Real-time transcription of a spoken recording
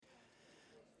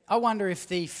I wonder if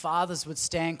the fathers would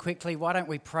stand quickly. Why don't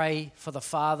we pray for the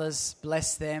fathers,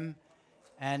 bless them,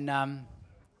 and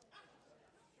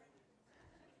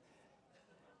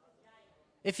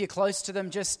if you're close to them,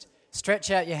 just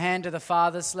stretch out your hand to the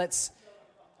fathers. Let's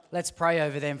pray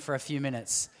over them for a few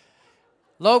minutes.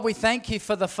 Lord, we thank you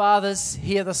for the fathers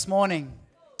here this morning.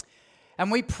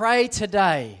 And we pray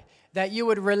today that you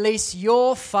would release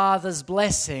your Father's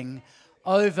blessing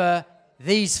over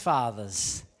these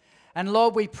fathers. And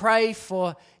Lord, we pray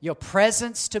for your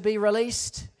presence to be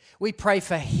released. We pray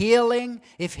for healing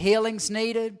if healing's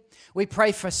needed. We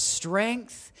pray for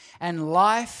strength and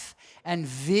life and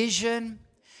vision.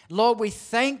 Lord, we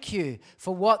thank you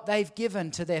for what they've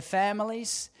given to their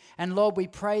families. And Lord, we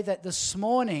pray that this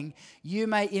morning you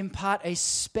may impart a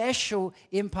special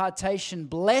impartation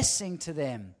blessing to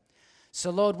them. So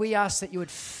Lord, we ask that you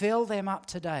would fill them up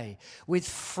today with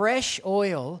fresh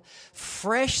oil,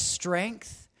 fresh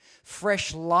strength,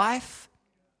 fresh life.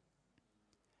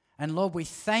 And Lord, we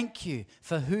thank you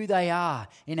for who they are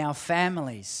in our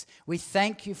families. We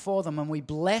thank you for them and we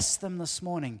bless them this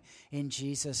morning in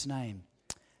Jesus' name.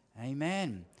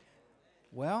 Amen.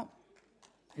 Well,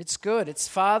 it's good. It's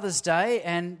Father's Day,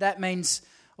 and that means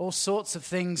all sorts of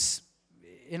things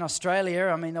in Australia.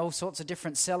 I mean, all sorts of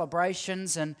different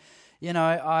celebrations, and you know,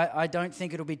 I don't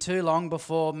think it'll be too long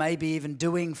before maybe even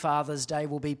doing Father's Day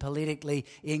will be politically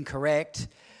incorrect.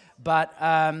 But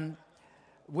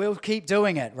we'll keep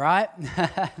doing it, right?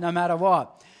 No matter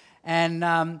what.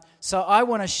 And so I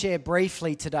want to share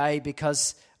briefly today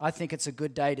because I think it's a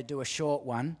good day to do a short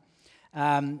one.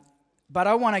 But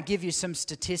I want to give you some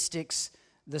statistics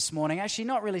this morning. Actually,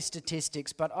 not really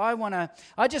statistics, but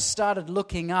I just started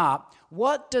looking up,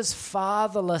 what does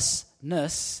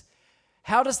fatherlessness,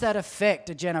 how does that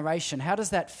affect a generation? How does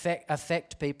that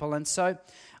affect people? And so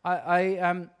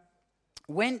I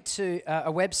went to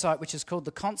a website which is called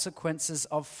The Consequences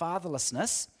of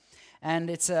Fatherlessness, and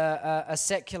it's a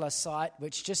secular site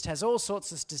which just has all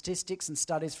sorts of statistics and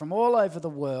studies from all over the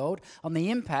world on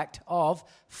the impact of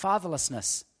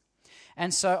fatherlessness.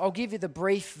 And so I'll give you the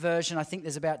brief version. I think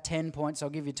there's about 10 points. I'll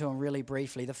give you to them really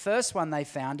briefly. The first one they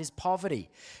found is poverty.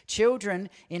 Children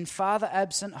in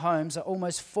father-absent homes are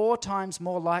almost 4 times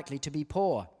more likely to be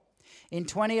poor. In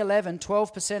 2011,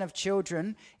 12% of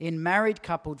children in married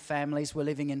coupled families were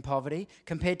living in poverty,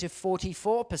 compared to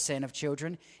 44% of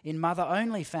children in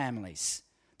mother-only families.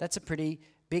 That's a pretty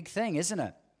big thing, isn't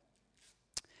it?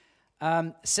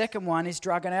 Second one is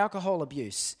drug and alcohol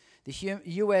abuse. The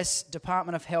U.S.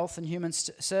 Department of Health and Human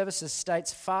Services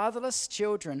states fatherless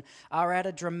children are at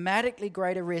a dramatically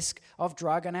greater risk of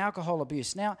drug and alcohol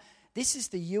abuse. Now, this is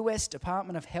the U.S.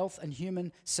 Department of Health and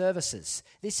Human Services.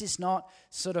 This is not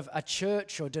sort of a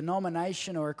church or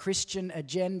denomination or a Christian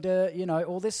agenda, you know,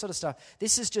 all this sort of stuff.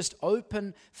 This is just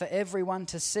open for everyone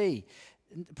to see.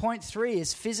 Point 3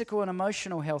 is physical and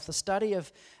emotional health. A study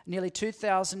of nearly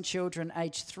 2,000 children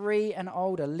aged 3 and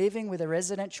older living with a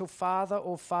residential father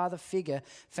or father figure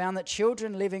found that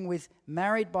children living with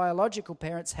married biological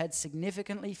parents had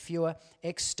significantly fewer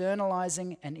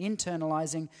externalizing and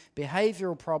internalizing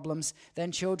behavioral problems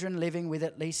than children living with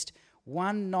at least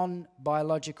one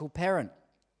non-biological parent.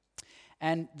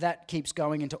 And that keeps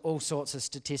going into all sorts of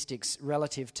statistics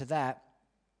relative to that.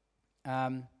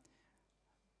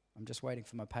 I'm just waiting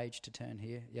for my page to turn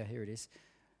here. Yeah, here it is.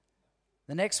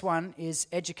 The next one is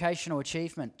educational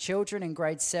achievement. Children in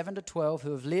grades 7 to 12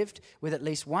 who have lived with at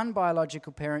least one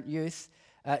biological parent, youth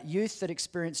that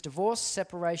experienced divorce,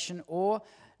 separation, or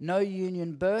no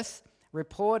union birth,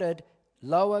 reported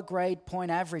lower grade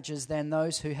point averages than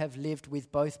those who have lived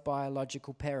with both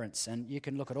biological parents. And you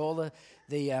can look at all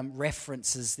the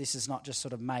references. This is not just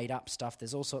sort of made up stuff.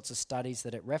 There's all sorts of studies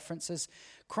that it references.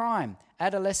 Crime.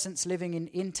 Adolescents living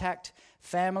in intact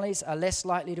families are less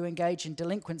likely to engage in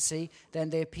delinquency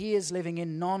than their peers living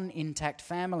in non-intact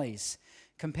families.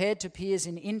 Compared to peers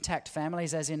in intact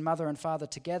families, as in mother and father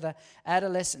together,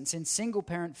 adolescents in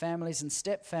single-parent families and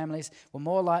step families were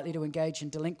more likely to engage in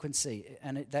delinquency.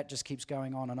 And that just keeps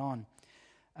going on and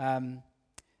on.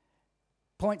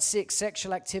 Point 6,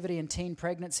 sexual activity and teen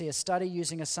pregnancy. A study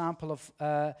using a sample of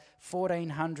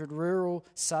 1,400 rural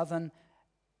southern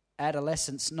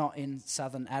adolescents, not in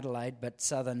southern Adelaide, but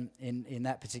southern in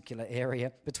that particular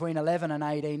area, between 11 and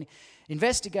 18,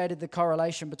 investigated the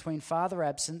correlation between father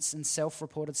absence and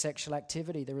self-reported sexual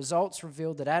activity. The results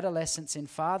revealed that adolescents in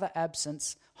father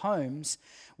absence homes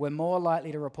were more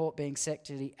likely to report being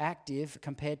sexually active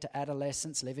compared to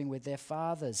adolescents living with their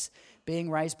fathers. Being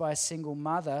raised by a single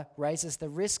mother raises the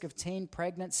risk of teen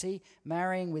pregnancy,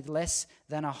 marrying with less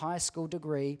than a high school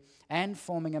degree, and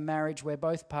forming a marriage where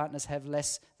both partners have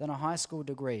less than a high school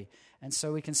degree. And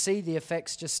so we can see the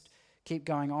effects just keep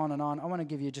going on and on. I want to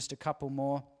give you just a couple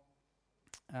more,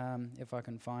 if I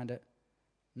can find it.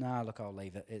 No, look, I'll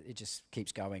leave it. It just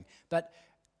keeps going. But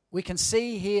we can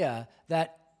see here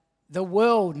that the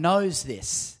world knows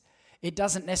this. It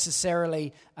doesn't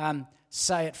necessarily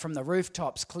say it from the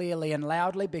rooftops clearly and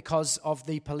loudly because of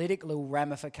the political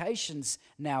ramifications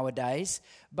nowadays,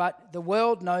 but the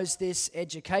world knows this,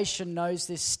 education knows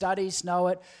this, studies know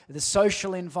it, the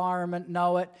social environment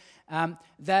know it,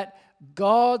 that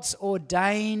God's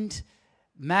ordained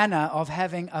manner of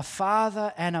having a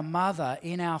father and a mother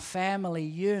in our family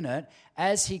unit,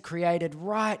 as he created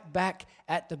right back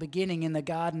at the beginning in the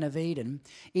Garden of Eden,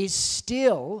 is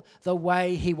still the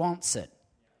way he wants it.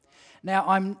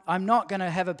 Now, I'm not going to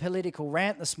have a political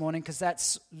rant this morning because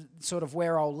that's sort of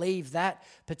where I'll leave that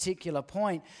particular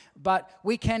point. But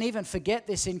we can even forget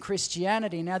this in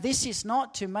Christianity. Now, this is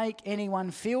not to make anyone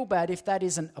feel bad if that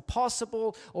isn't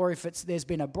possible, or if there's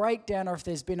been a breakdown, or if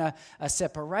there's been a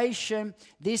separation.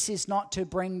 This is not to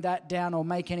bring that down or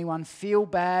make anyone feel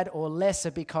bad or lesser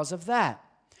because of that.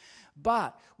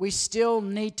 But we still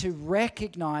need to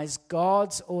recognize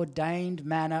God's ordained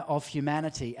manner of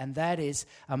humanity, and that is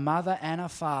a mother and a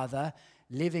father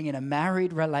living in a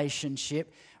married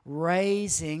relationship,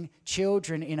 raising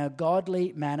children in a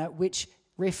godly manner which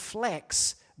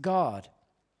reflects God.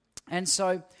 And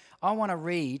so I want to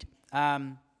read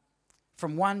from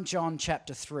 1 John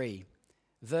chapter 3,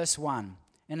 verse 1.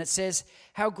 And it says,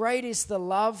 "How great is the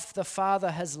love the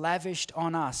Father has lavished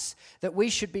on us, that we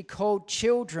should be called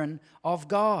children of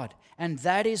God. And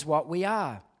that is what we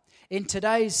are." In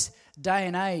today's day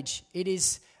and age, it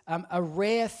is a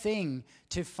rare thing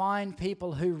to find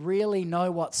people who really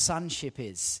know what sonship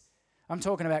is. I'm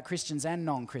talking about Christians and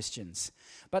non-Christians.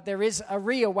 But there is a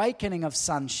reawakening of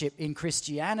sonship in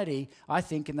Christianity, I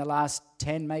think, in the last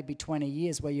 10, maybe 20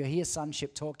 years, where you hear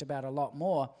sonship talked about a lot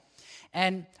more.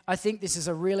 And I think this is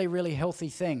a really, really healthy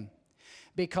thing,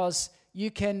 because you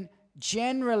can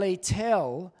generally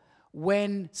tell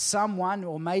when someone,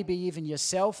 or maybe even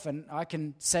yourself, and I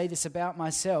can say this about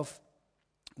myself,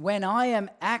 when I am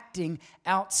acting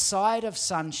outside of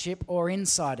sonship or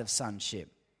inside of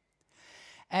sonship.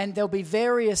 And there'll be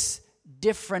various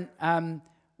different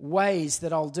ways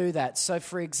that I'll do that. So,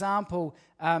 for example,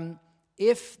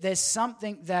 if there's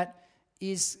something that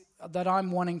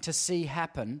I'm wanting to see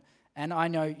happen, and I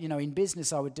know, in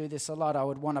business I would do this a lot. I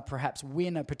would want to perhaps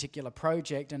win a particular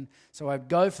project, and so I'd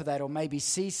go for that, or maybe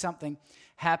see something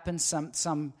happen,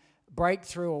 some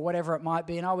breakthrough or whatever it might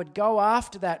be, and I would go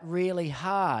after that really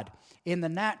hard in the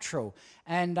natural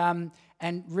and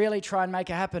really try and make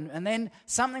it happen. And then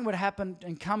something would happen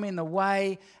and come in the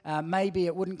way. Maybe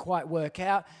it wouldn't quite work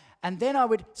out, and then I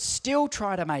would still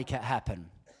try to make it happen.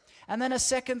 And then a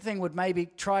second thing would maybe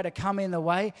try to come in the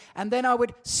way, and then I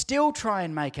would still try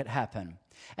and make it happen.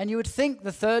 And you would think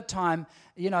the third time,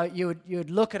 you would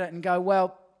look at it and go,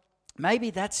 well, maybe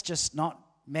that's just not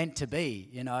meant to be,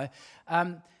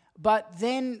 But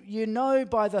then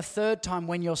by the third time,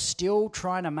 when you're still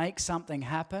trying to make something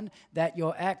happen, that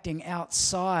you're acting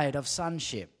outside of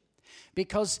sonship.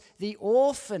 Because the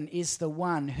orphan is the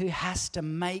one who has to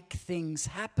make things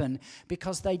happen,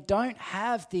 because they don't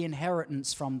have the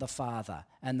inheritance from the father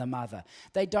and the mother.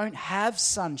 They don't have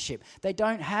sonship. They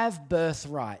don't have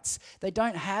birthrights. They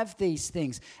don't have these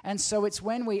things. And so it's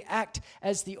when we act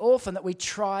as the orphan that we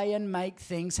try and make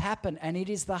things happen. And it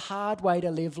is the hard way to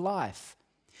live life.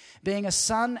 Being a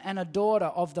son and a daughter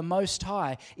of the Most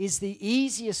High is the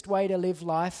easiest way to live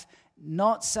life.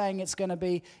 Not saying it's going to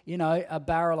be, a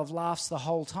barrel of laughs the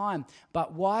whole time.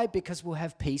 But why? Because we'll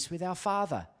have peace with our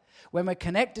Father. When we're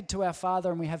connected to our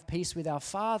Father and we have peace with our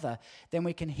Father, then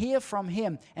we can hear from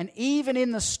Him. And even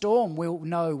in the storm, we'll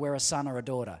know we're a son or a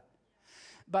daughter.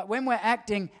 But when we're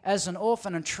acting as an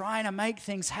orphan and trying to make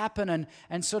things happen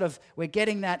and sort of we're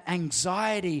getting that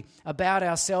anxiety about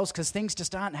ourselves because things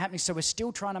just aren't happening, so we're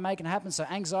still trying to make it happen, so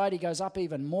anxiety goes up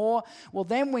even more, well,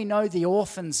 then we know the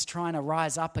orphan's trying to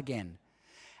rise up again.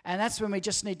 And that's when we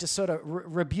just need to sort of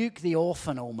rebuke the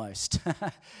orphan almost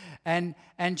and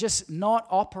just not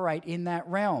operate in that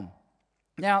realm.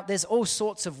 Now, there's all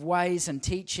sorts of ways and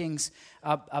teachings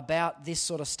about this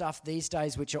sort of stuff these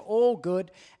days, which are all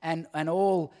good and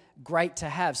all great to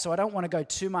have. So I don't want to go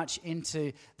too much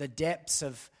into the depths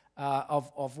of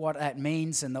of what that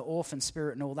means and the orphan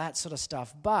spirit and all that sort of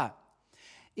stuff. But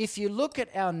if you look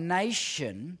at our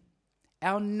nation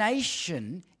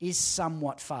is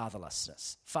somewhat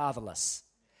fatherless.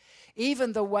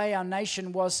 Even the way our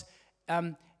nation was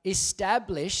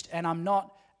established, and I'm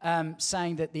not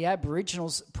saying that the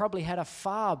Aboriginals probably had a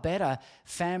far better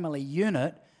family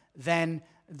unit than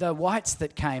the whites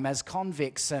that came as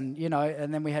convicts, and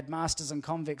and then we had masters and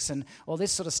convicts and all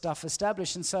this sort of stuff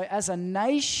established. And so as a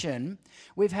nation,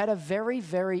 we've had a very,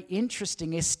 very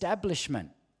interesting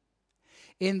establishment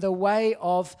in the way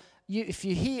of, if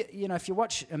you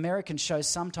watch American shows,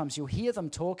 sometimes you'll hear them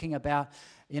talking about,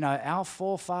 our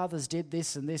forefathers did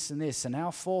this and this and this, and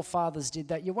our forefathers did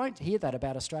that. You won't hear that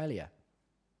about Australia.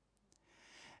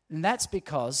 And that's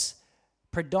because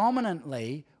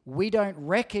predominantly we don't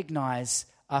recognize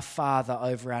a father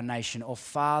over our nation or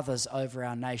fathers over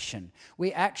our nation.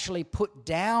 We actually put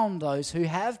down those who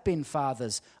have been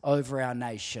fathers over our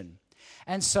nation.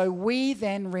 And so we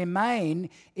then remain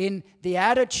in the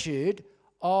attitude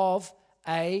of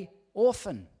an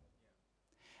orphan.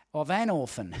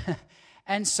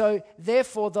 And so,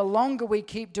 therefore, the longer we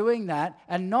keep doing that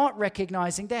and not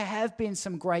recognizing there have been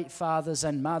some great fathers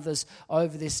and mothers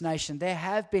over this nation, there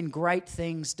have been great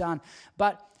things done,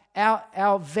 but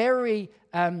our very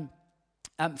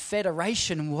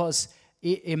federation was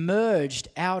emerged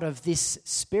out of this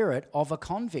spirit of a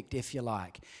convict, if you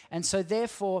like. And so,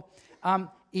 therefore,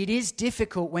 it is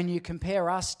difficult when you compare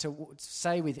us to,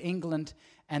 say, with England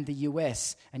and the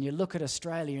US, and you look at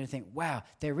Australia and you think, wow,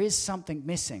 there is something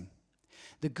missing.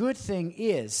 The good thing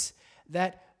is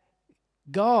that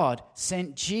God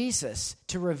sent Jesus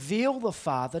to reveal the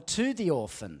Father to the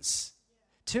orphans,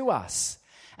 to us.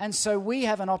 And so we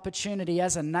have an opportunity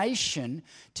as a nation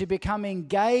to become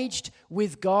engaged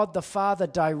with God the Father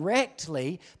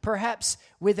directly, perhaps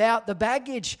without the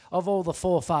baggage of all the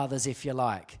forefathers, if you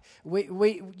like.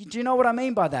 Do you know what I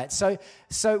mean by that? So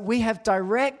we have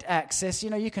direct access.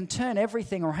 You can turn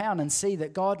everything around and see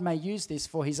that God may use this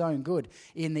for his own good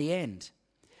in the end.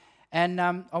 And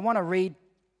I want to read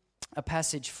a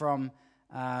passage from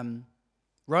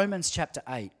Romans chapter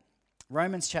 8.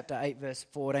 Romans chapter 8, verse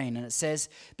 14, and it says,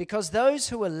 "Because those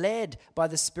who are led by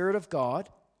the Spirit of God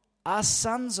are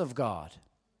sons of God.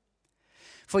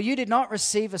 For you did not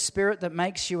receive a spirit that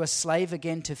makes you a slave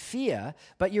again to fear,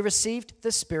 but you received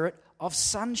the spirit of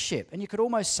sonship." And you could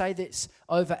almost say this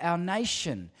over our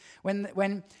nation.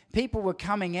 When people were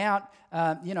coming out,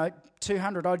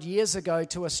 200 odd years ago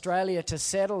to Australia to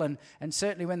settle, and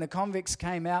certainly when the convicts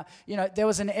came out, there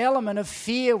was an element of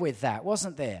fear with that,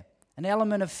 wasn't there? An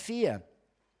element of fear.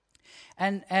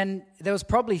 And there was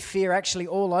probably fear actually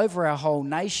all over our whole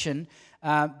nation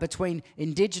between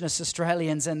Indigenous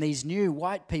Australians and these new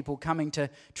white people coming to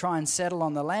try and settle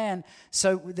on the land.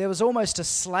 So there was almost a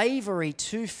slavery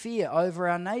to fear over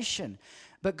our nation.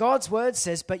 But God's word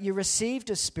says, "But you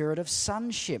received a spirit of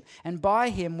sonship, and by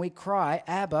him we cry,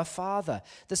 Abba, Father."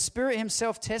 The Spirit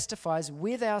himself testifies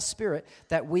with our spirit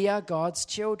that we are God's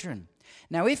children.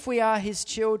 Now, if we are his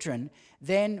children,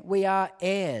 then we are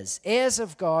heirs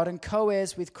of God and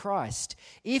co-heirs with Christ,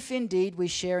 if indeed we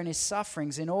share in his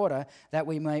sufferings, in order that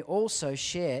we may also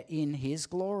share in his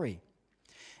glory.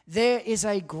 There is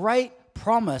a great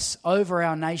promise over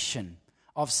our nation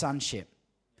of sonship,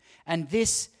 and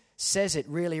this says it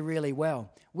really, really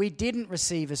well. We didn't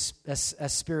receive a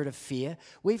spirit of fear.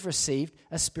 We've received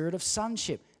a spirit of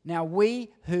sonship. Now,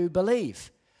 we who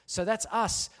believe. So that's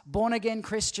us, born-again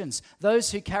Christians,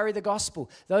 those who carry the gospel,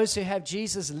 those who have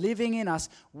Jesus living in us.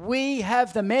 We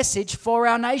have the message for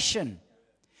our nation.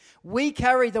 We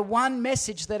carry the one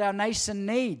message that our nation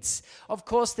needs. Of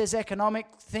course, there's economic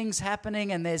things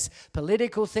happening and there's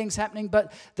political things happening,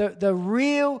 but the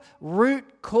real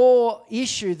root core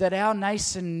issue that our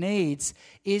nation needs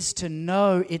is to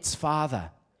know its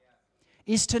Father.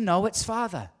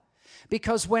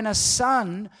 Because when a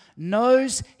son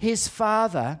knows his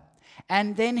father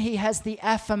and then he has the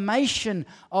affirmation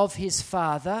of his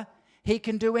father, he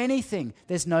can do anything.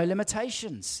 There's no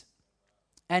limitations.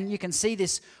 And you can see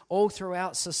this all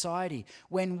throughout society.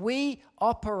 When we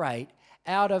operate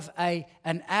out of an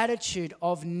attitude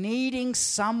of needing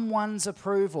someone's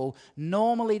approval,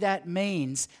 normally that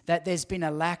means that there's been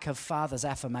a lack of father's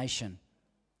affirmation.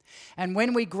 And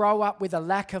when we grow up with a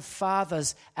lack of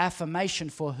father's affirmation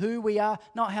for who we are,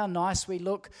 not how nice we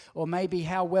look or maybe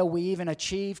how well we even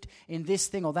achieved in this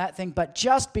thing or that thing, but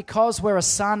just because we're a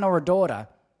son or a daughter,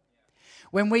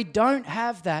 when we don't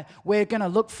have that, we're going to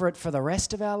look for it for the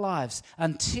rest of our lives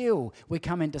until we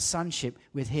come into sonship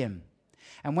with him.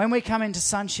 And when we come into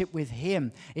sonship with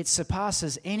him, it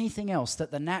surpasses anything else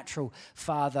that the natural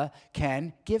father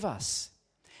can give us.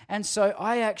 And so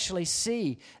I actually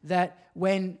see that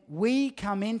when we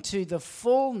come into the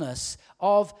fullness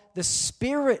of the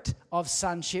spirit of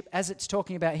sonship, as it's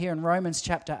talking about here in Romans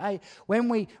chapter 8, when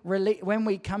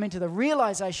we come into the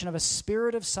realization of a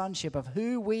spirit of sonship, of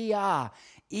who we are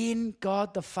in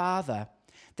God the Father,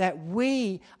 that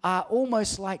we are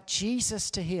almost like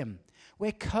Jesus to him.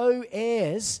 We're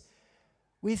co-heirs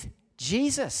with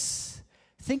Jesus.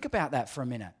 Think about that for a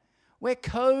minute. We're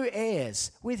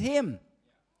co-heirs with him.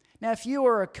 Now, if you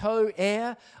were a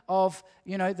co-heir of,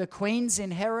 the Queen's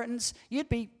inheritance, you'd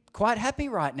be quite happy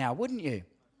right now, wouldn't you?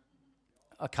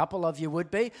 A couple of you would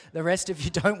be. The rest of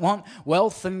you don't want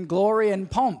wealth and glory and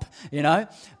pomp,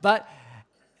 But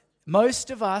most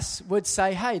of us would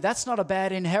say, hey, that's not a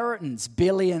bad inheritance,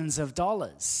 billions of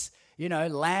dollars,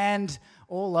 land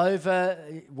all over,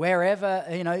 wherever,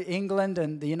 England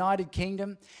and the United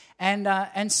Kingdom.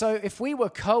 And so if we were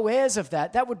co-heirs of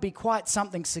that, that would be quite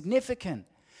something significant.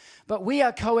 But we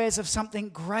are co-heirs of something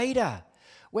greater.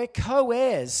 We're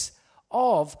co-heirs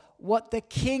of what the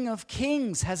King of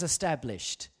Kings has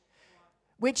established,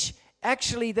 which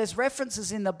actually there's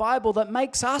references in the Bible that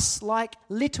makes us like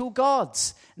little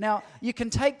gods. Now, you can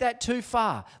take that too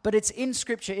far, but it's in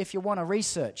Scripture if you want to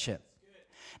research it.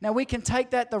 Now, we can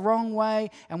take that the wrong way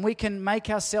and we can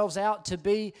make ourselves out to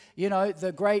be,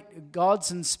 the great gods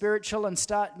and spiritual and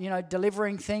start,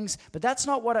 delivering things. But that's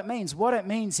not what it means. What it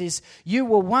means is you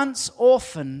were once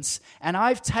orphans and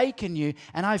I've taken you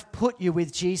and I've put you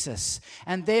with Jesus.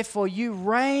 And therefore you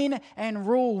reign and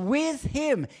rule with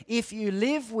him if you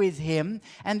live with him.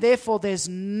 And therefore there's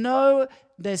no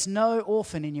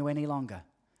orphan in you any longer.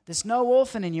 There's no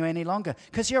orphan in you any longer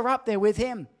because you're up there with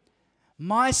him.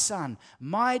 My son,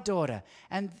 my daughter.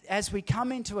 And as we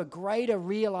come into a greater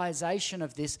realization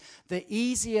of this, the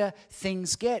easier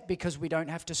things get because we don't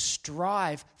have to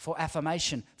strive for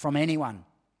affirmation from anyone.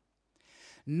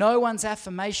 No one's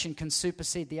affirmation can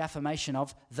supersede the affirmation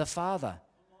of the Father,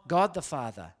 God the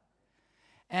Father.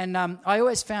 And I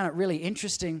always found it really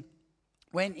interesting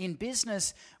when in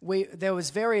business there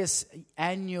was various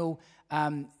annual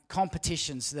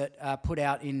competitions that are put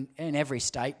out in every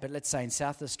state, but let's say in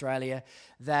South Australia,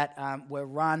 that were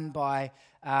run by,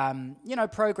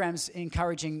 programs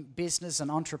encouraging business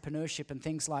and entrepreneurship and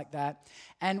things like that.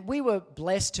 And we were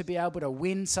blessed to be able to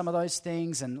win some of those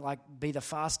things and be the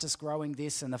fastest growing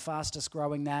this and the fastest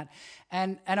growing that.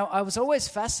 And I was always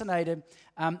fascinated.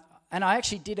 And I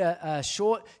actually did a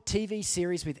short TV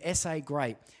series with S.A.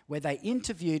 Great where they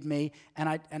interviewed me and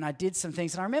I did some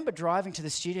things. And I remember driving to the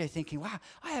studio thinking, wow,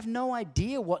 I have no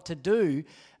idea what to do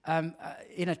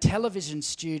in a television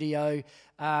studio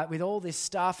with all this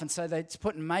stuff. And so they're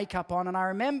putting makeup on. And I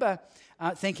remember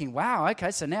thinking, wow,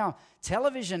 okay, so now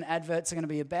television adverts are going to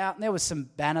be about. And there was some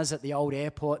banners at the old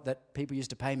airport that people used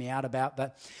to pay me out about.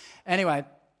 But anyway,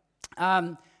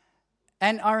 and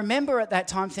I remember at that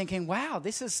time thinking, wow,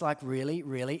 this is really,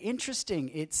 really interesting.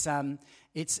 It's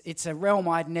a realm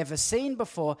I'd never seen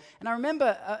before. And I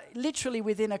remember literally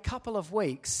within a couple of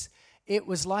weeks, it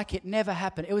was like it never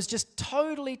happened. It was just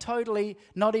totally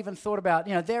not even thought about.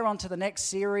 They're on to the next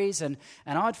series and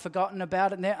I'd forgotten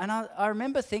about it. And I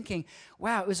remember thinking,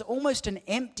 wow, it was almost an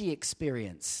empty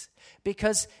experience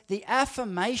because the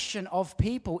affirmation of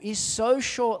people is so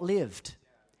short-lived.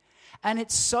 And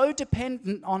it's so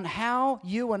dependent on how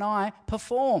you and I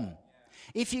perform.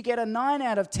 If you get a 9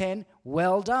 out of 10,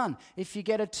 well done. If you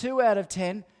get a 2 out of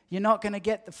 10, you're not going to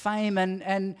get the fame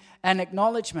and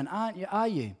acknowledgement, are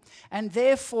you? And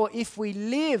therefore, if we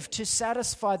live to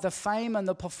satisfy the fame and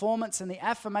the performance and the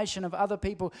affirmation of other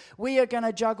people, we are going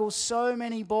to juggle so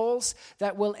many balls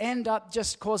that will end up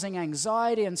just causing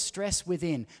anxiety and stress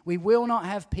within. We will not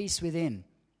have peace within.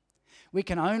 We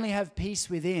can only have peace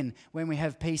within when we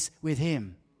have peace with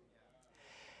him.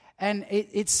 And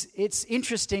it's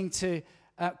interesting to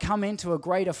come into a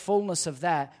greater fullness of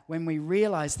that when we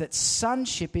realize that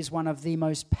sonship is one of the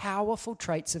most powerful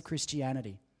traits of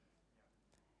Christianity.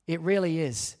 It really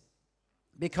is.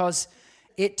 Because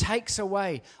it takes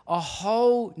away a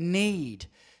whole need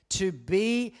to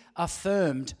be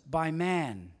affirmed by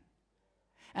man.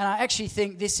 And I actually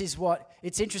think this is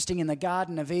it's interesting in the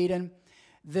Garden of Eden.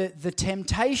 The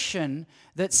temptation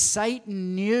that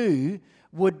Satan knew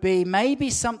would be maybe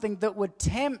something that would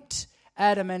tempt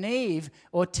Adam and Eve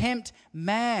or tempt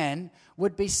man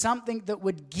would be something that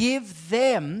would give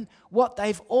them what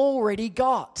they've already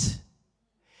got.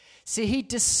 See, he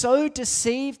so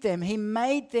deceived them. He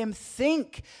made them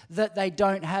think that they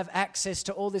don't have access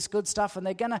to all this good stuff and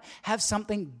they're going to have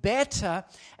something better.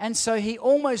 And so he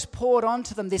almost poured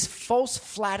onto them this false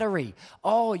flattery.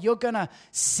 Oh, you're going to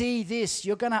see this.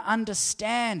 You're going to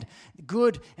understand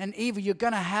good and evil. You're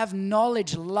going to have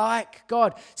knowledge like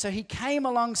God. So he came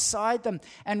alongside them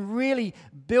and really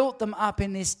built them up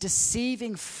in this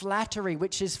deceiving flattery,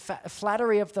 which is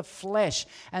flattery of the flesh.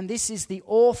 And this is the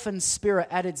orphan spirit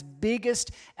at its biggest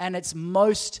and its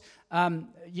most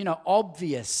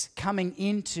obvious coming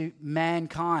into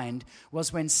mankind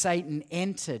was when Satan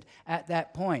entered at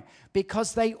that point,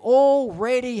 because they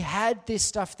already had this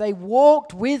stuff. They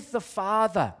walked with the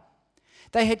Father.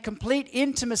 They had complete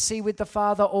intimacy with the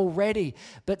Father already,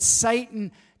 but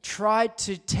Satan tried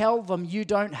to tell them, you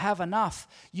don't have enough.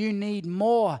 You need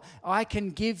more. I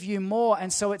can give you more.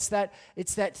 And so it's that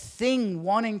thing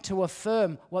wanting to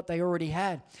affirm what they already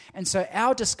had. And so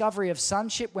our discovery of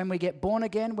sonship, when we get born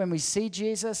again, when we see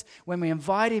Jesus, when we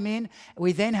invite him in,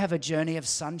 we then have a journey of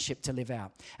sonship to live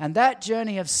out. And that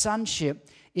journey of sonship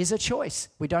is a choice.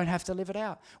 We don't have to live it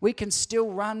out. We can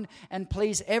still run and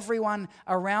please everyone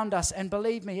around us. And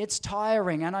believe me, it's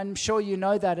tiring. And I'm sure you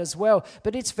know that as well.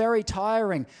 But it's very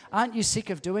tiring. Aren't you sick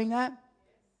of doing that?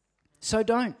 So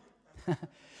don't.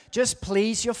 Just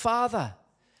please your Father.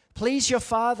 Please your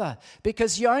Father,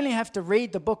 because you only have to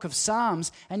read the book of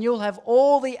Psalms and you'll have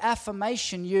all the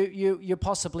affirmation you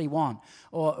possibly want.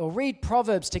 Or read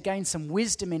Proverbs to gain some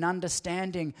wisdom in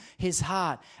understanding his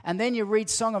heart. And then you read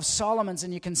Song of Solomon's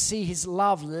and you can see his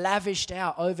love lavished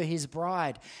out over his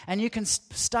bride. And you can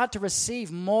start to receive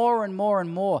more and more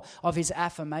and more of his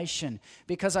affirmation.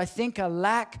 Because I think a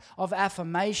lack of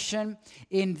affirmation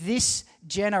in this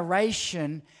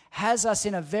generation has us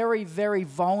in a very, very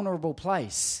vulnerable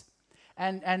place.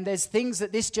 And there's things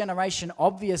that this generation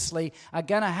obviously are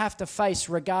going to have to face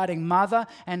regarding mother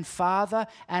and father,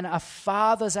 and a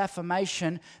father's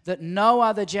affirmation that no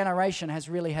other generation has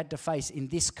really had to face in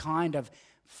this kind of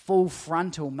full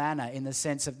frontal manner, in the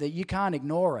sense of that you can't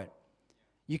ignore it.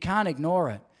 You can't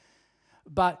ignore it.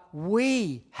 But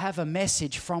we have a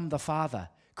message from the Father.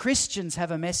 Christians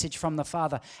have a message from the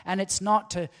Father, and it's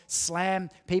not to slam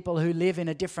people who live in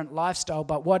a different lifestyle,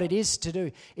 but what it is to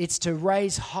do, it's to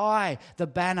raise high the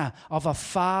banner of a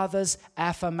father's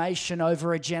affirmation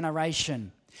over a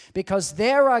generation. Because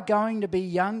there are going to be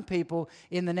young people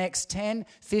in the next 10,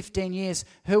 15 years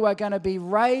who are going to be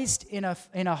raised in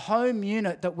a home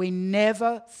unit that we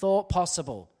never thought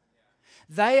possible.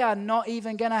 They are not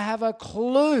even going to have a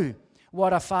clue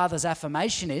what a father's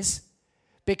affirmation is,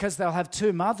 because they'll have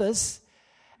two mothers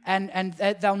and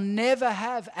they'll never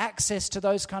have access to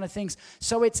those kind of things.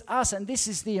 So it's us, and this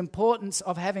is the importance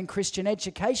of having Christian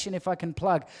education, if I can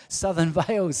plug Southern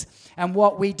Vales and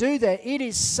what we do there. It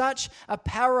is such a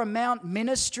paramount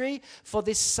ministry for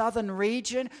this southern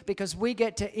region, because we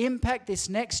get to impact this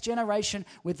next generation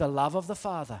with the love of the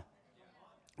Father.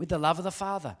 With the love of the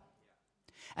Father.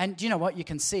 And you know what? You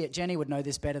can see it. Jenny would know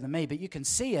this better than me, but you can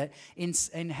see it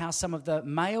in how some of the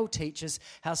male teachers,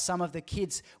 how some of the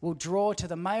kids will draw to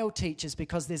the male teachers,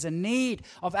 because there's a need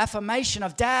of affirmation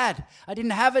of dad. I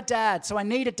didn't have a dad, so I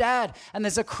need a dad. And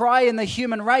there's a cry in the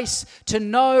human race to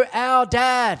know our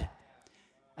dad.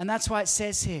 And that's why it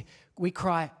says here, we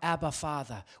cry, Abba,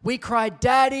 Father. We cry,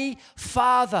 Daddy,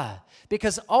 Father.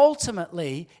 Because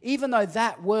ultimately, even though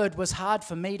that word was hard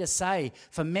for me to say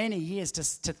for many years,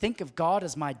 to think of God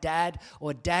as my dad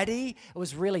or daddy, it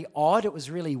was really odd. It was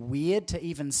really weird to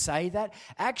even say that.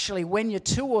 Actually, when you're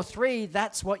 2 or 3,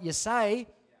 that's what you say.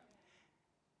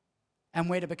 And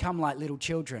we're to become like little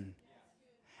children.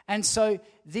 And so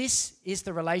this is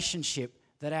the relationship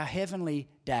that our heavenly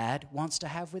dad wants to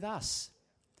have with us.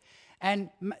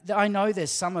 And I know there's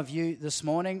some of you this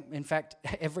morning, in fact,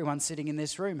 everyone sitting in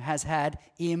this room has had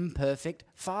imperfect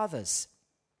fathers.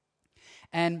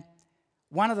 And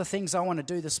one of the things I want to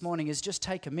do this morning is just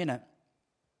take a minute,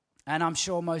 and I'm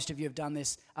sure most of you have done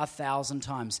this 1,000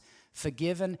 times,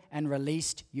 forgiven and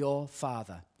released your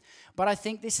father. But I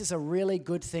think this is a really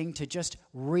good thing to just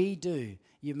redo.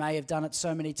 You may have done it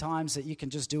so many times that you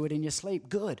can just do it in your sleep.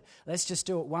 Good. Let's just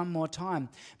do it one more time.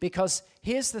 Because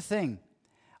here's the thing.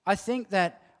 I think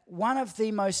that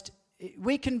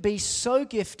we can be so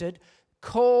gifted,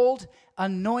 called,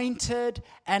 anointed,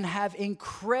 and have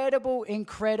incredible,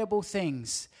 incredible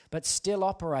things, but still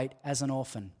operate as an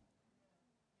orphan.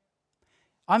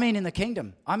 I mean in the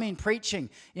kingdom. I mean preaching,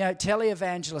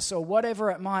 televangelists or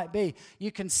whatever it might be.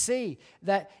 You can see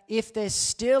that if there's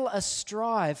still a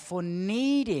strive for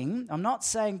needing, I'm not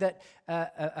saying that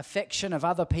affection of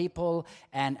other people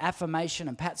and affirmation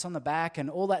and pats on the back and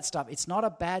all that stuff, it's not a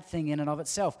bad thing in and of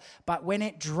itself. But when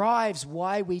it drives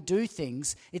why we do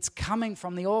things, it's coming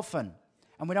from the orphan.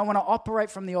 And we don't want to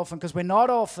operate from the orphan because we're not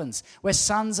orphans. We're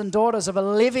sons and daughters of a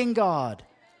living God.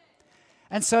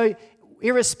 And so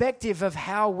irrespective of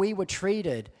how we were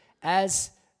treated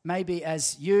as maybe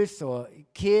as youth or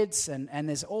kids, and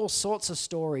there's all sorts of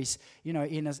stories,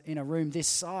 in a room this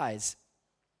size.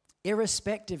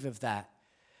 Irrespective of that,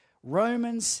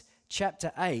 Romans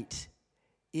chapter 8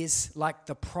 is like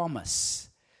the promise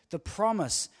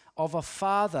of a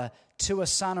father to a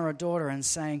son or a daughter and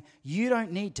saying, you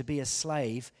don't need to be a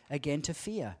slave again to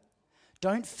fear.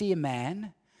 Don't fear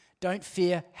man. Don't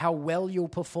fear how well you'll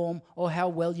perform or how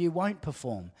well you won't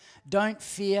perform. Don't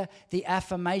fear the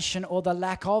affirmation or the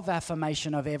lack of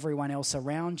affirmation of everyone else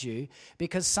around you,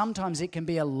 because sometimes it can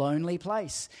be a lonely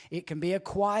place. It can be a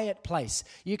quiet place.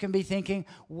 You can be thinking,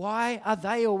 why are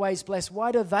they always blessed?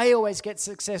 Why do they always get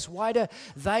success? Why do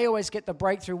they always get the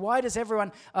breakthrough? Why does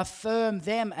everyone affirm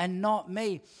them and not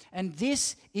me? And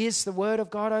this is the word of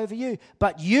God over you.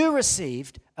 But you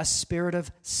received a spirit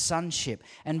of sonship,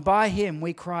 and by him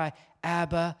we cry,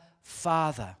 Abba,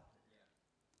 Father.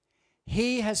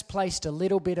 He has placed a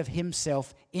little bit of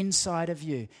himself inside of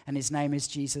you, and his name is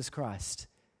Jesus Christ.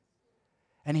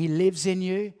 And he lives in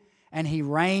you, and he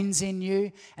reigns in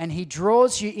you, and he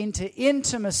draws you into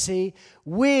intimacy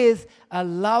with a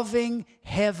loving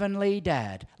heavenly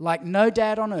dad, like no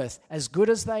dad on earth, as good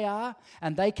as they are,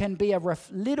 and they can be a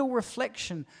little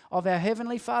reflection of our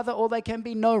heavenly Father, or they can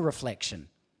be no reflection.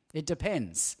 It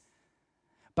depends.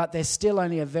 But there's still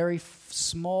only a very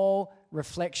small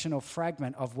reflection or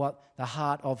fragment of what the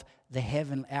heart of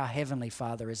our heavenly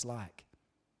Father is like.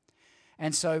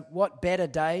 And so what better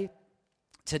day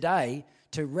today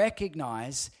to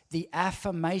recognize the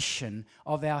affirmation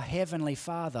of our heavenly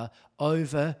Father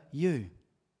over you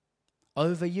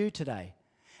today.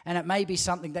 And it may be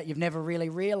something that you've never really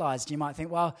realized. You might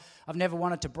think, well, I've never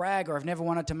wanted to brag, or I've never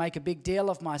wanted to make a big deal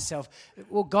of myself.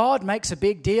 Well, God makes a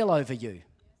big deal over you.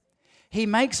 He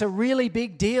makes a really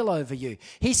big deal over you.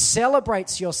 He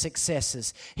celebrates your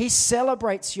successes. He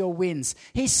celebrates your wins.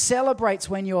 He celebrates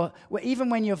even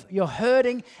when you're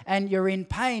hurting and you're in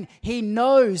pain. He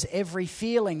knows every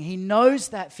feeling. He knows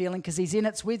that feeling because he's in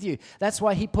it with you. That's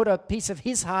why he put a piece of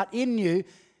his heart in you,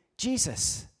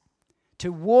 Jesus,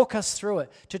 to walk us through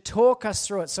it, to talk us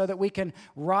through it so that we can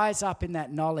rise up in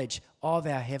that knowledge of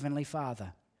our Heavenly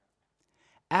Father.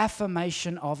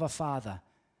 Affirmation of a Father.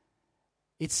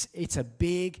 It's a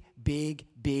big, big,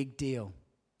 big deal.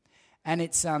 And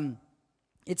it's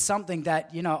something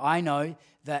that, I know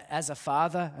that as a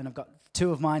father, and I've got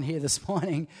two of mine here this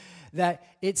morning, that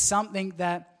it's something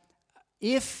that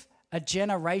if a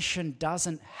generation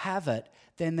doesn't have it,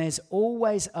 then there's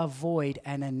always a void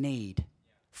and a need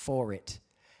for it.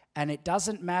 And it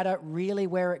doesn't matter really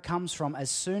where it comes from. As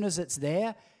soon as it's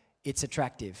there, it's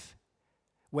attractive.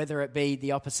 Whether it be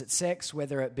the opposite sex,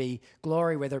 whether it be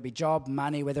glory, whether it be job,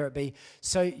 money, whether it be...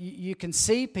 So you can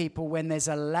see people when there's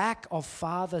a lack of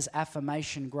father's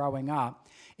affirmation growing up,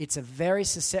 it's a very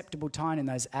susceptible time in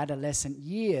those adolescent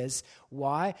years.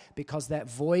 Why? Because that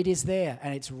void is there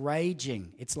and it's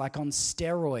raging. It's like on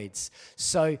steroids.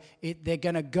 So they're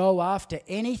going to go after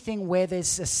anything where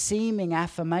there's a seeming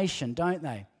affirmation, don't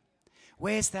they?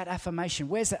 Where's that affirmation?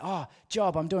 Where's that,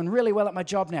 job, I'm doing really well at my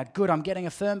job now. Good, I'm getting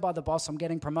affirmed by the boss, I'm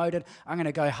getting promoted. I'm going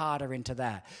to go harder into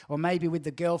that. Or maybe with the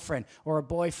girlfriend or a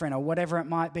boyfriend or whatever it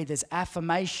might be, there's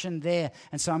affirmation there.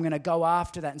 And so I'm going to go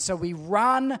after that. And so we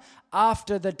run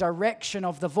after the direction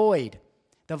of the void.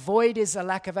 The void is a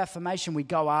lack of affirmation. We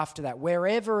go after that,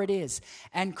 wherever it is.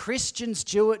 And Christians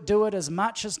do it as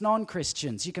much as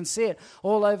non-Christians. You can see it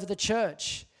all over the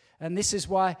church. And this is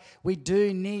why we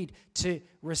do need to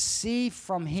receive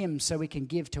from him so we can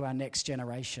give to our next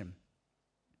generation.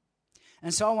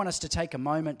 And so I want us to take a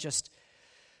moment just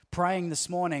praying this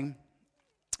morning.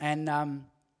 And I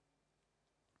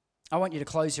want you to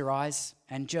close your eyes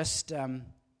and just...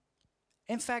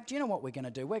 in fact, you know what we're going to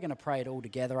do? We're going to pray it all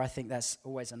together. I think that's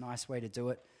always a nice way to do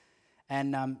it.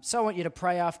 And so I want you to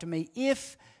pray after me.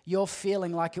 If you're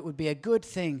feeling like it would be a good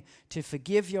thing to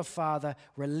forgive your father,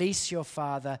 release your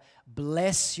father,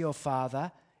 bless your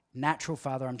father, natural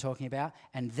father I'm talking about,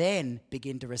 and then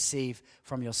begin to receive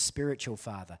from your spiritual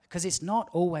father. Because it's not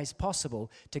always possible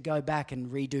to go back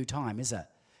and redo time, is it?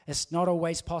 It's not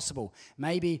always possible.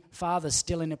 Maybe father's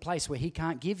still in a place where he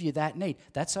can't give you that need.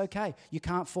 That's okay. You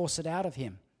can't force it out of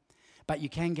him. but you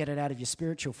can get it out of your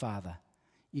spiritual father.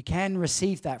 You can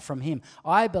receive that from him.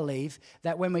 I believe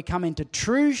that when we come into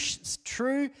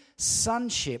true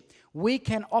sonship, we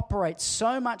can operate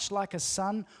so much like a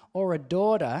son or a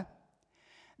daughter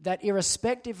that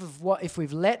irrespective of what, if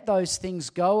we've let those things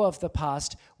go of the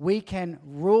past, we can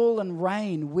rule and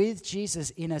reign with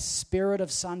Jesus in a spirit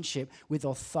of sonship with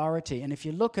authority. And if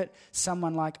you look at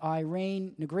someone like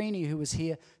Irene Negrini, who was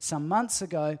here some months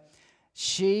ago,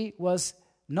 she was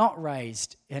not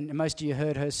raised, and most of you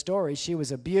heard her story. She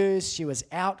was abused, she was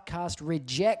outcast,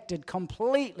 rejected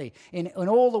completely in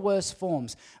all the worst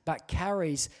forms, but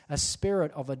carries a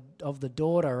spirit of the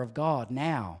daughter of God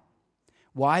now.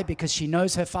 Why? Because she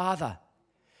knows her father.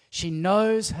 She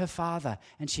knows her father,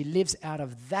 and she lives out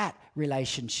of that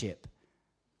relationship.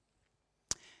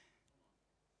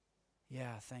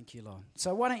 Yeah, thank you, Lord.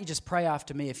 So why don't you just pray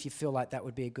after me if you feel like that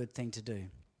would be a good thing to do.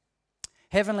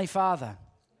 Heavenly Father,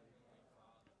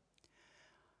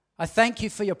 I thank you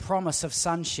for your promise of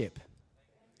sonship.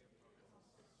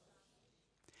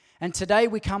 And today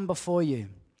we come before you.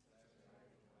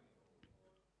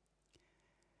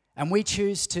 And we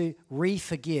choose to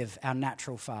re-forgive our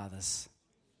natural fathers.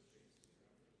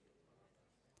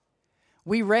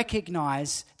 We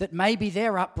recognize that maybe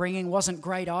their upbringing wasn't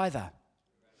great either.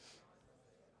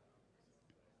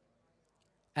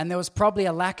 And there was probably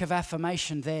a lack of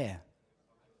affirmation there.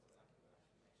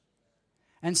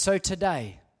 And so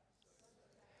today,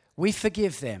 we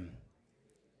forgive them.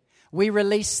 We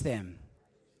release them.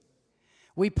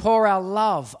 We pour our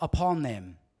love upon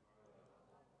them.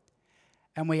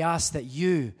 And we ask that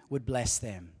you would bless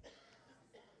them.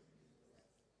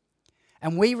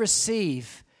 And we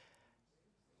receive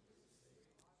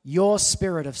your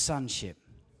spirit of sonship.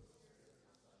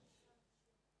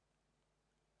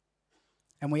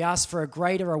 And we ask for a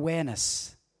greater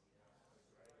awareness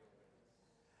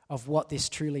of what this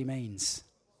truly means.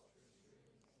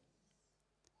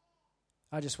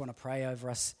 I just want to pray over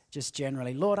us just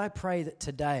generally. Lord, I pray that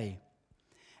today,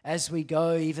 as we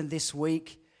go even this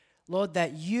week, Lord,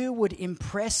 that you would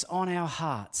impress on our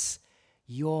hearts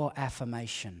your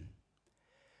affirmation.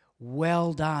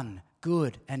 Well done,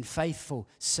 good and faithful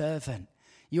servant.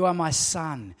 You are my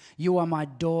son. You are my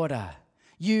daughter.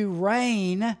 You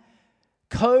reign,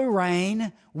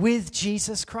 co-reign with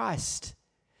Jesus Christ.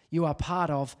 You are part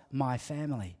of my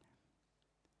family.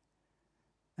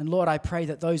 And Lord, I pray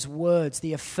that those words,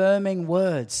 the affirming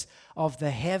words of the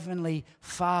Heavenly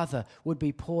Father, would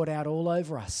be poured out all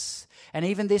over us. And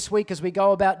even this week as we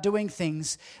go about doing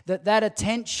things, that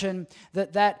attention,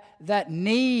 that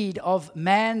need of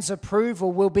man's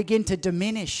approval will begin to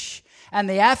diminish. And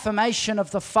the affirmation of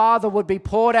the Father would be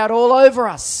poured out all over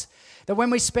us. That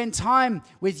when we spend time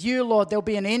with you, Lord, there'll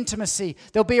be an intimacy.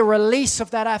 There'll be a release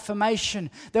of that affirmation.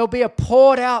 There'll be a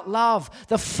poured out love,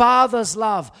 the Father's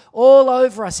love, all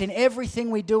over us in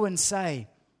everything we do and say.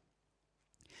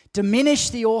 Diminish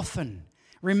the orphan.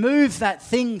 Remove that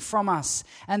thing from us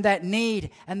and that need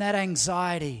and that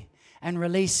anxiety and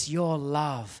release your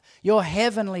love, your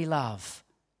heavenly love.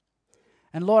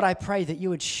 And Lord, I pray that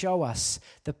you would show us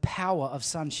the power of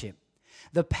sonship.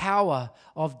 The power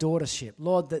of daughtership.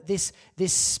 Lord, that this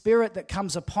spirit that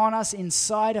comes upon us,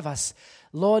 inside of us,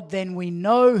 Lord, then we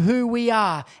know who we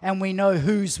are and we know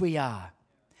whose we are.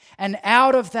 And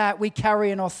out of that we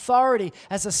carry an authority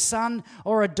as a son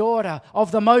or a daughter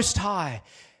of the Most High.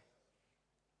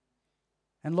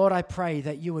 And Lord, I pray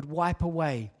that you would wipe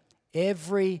away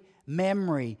every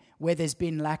memory where there's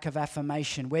been lack of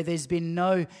affirmation, where there's been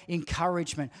no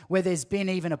encouragement, where there's been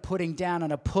even a putting down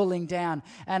and a pulling down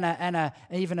and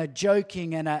even a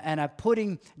joking and a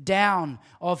putting down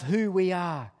of who we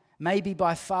are, maybe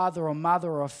by father or mother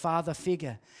or a father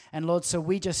figure. And Lord, so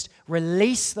we just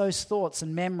release those thoughts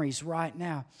and memories right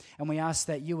now, and we ask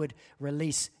that you would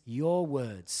release your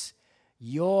words,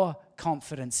 your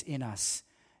confidence in us,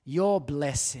 your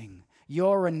blessing,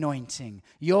 your anointing,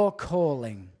 your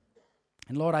calling.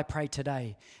 And Lord, I pray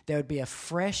today there would be a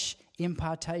fresh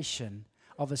impartation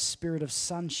of a spirit of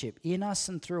sonship in us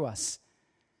and through us.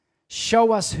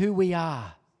 Show us who we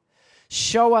are.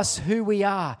 Show us who we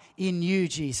are in you,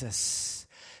 Jesus.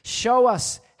 Show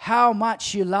us how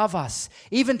much you love us.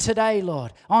 Even today,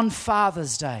 Lord, on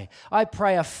Father's Day, I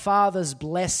pray a father's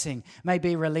blessing may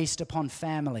be released upon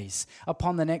families,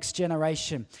 upon the next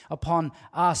generation, upon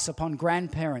us, upon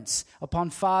grandparents,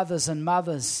 upon fathers and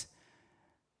mothers.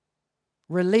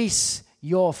 Release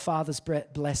your Father's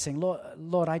blessing.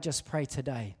 Lord, I just pray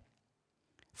today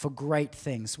for great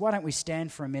things. Why don't we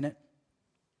stand for a minute?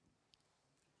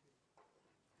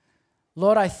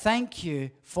 Lord, I thank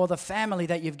you for the family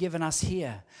that you've given us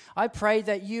here. I pray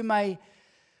that you may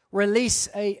release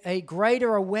a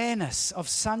greater awareness of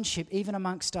sonship even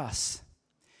amongst us.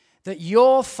 That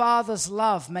your Father's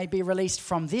love may be released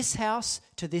from this house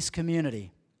to this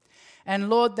community. And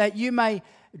Lord, that you may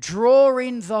draw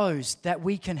in those that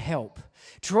we can help.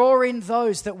 Draw in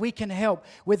those that we can help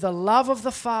with the love of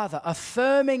the Father,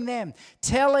 affirming them,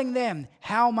 telling them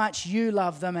how much you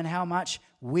love them and how much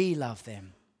we love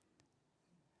them.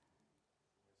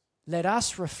 Let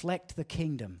us reflect the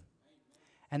kingdom.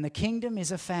 And the kingdom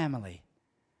is a family.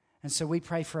 And so we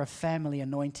pray for a family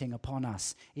anointing upon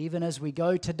us. Even as we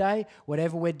go today,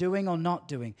 whatever we're doing or not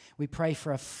doing, we pray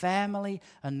for a family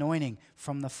anointing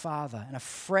from the Father and a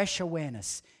fresh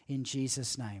awareness in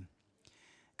Jesus' name.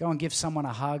 Go and give someone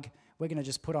a hug. We're going to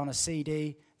just put on a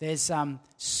CD. There's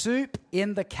soup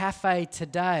in the cafe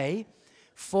today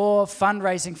for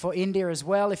fundraising for India as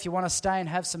well. If you want to stay and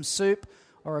have some soup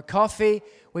or a coffee,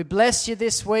 we bless you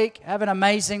this week. Have an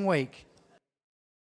amazing week.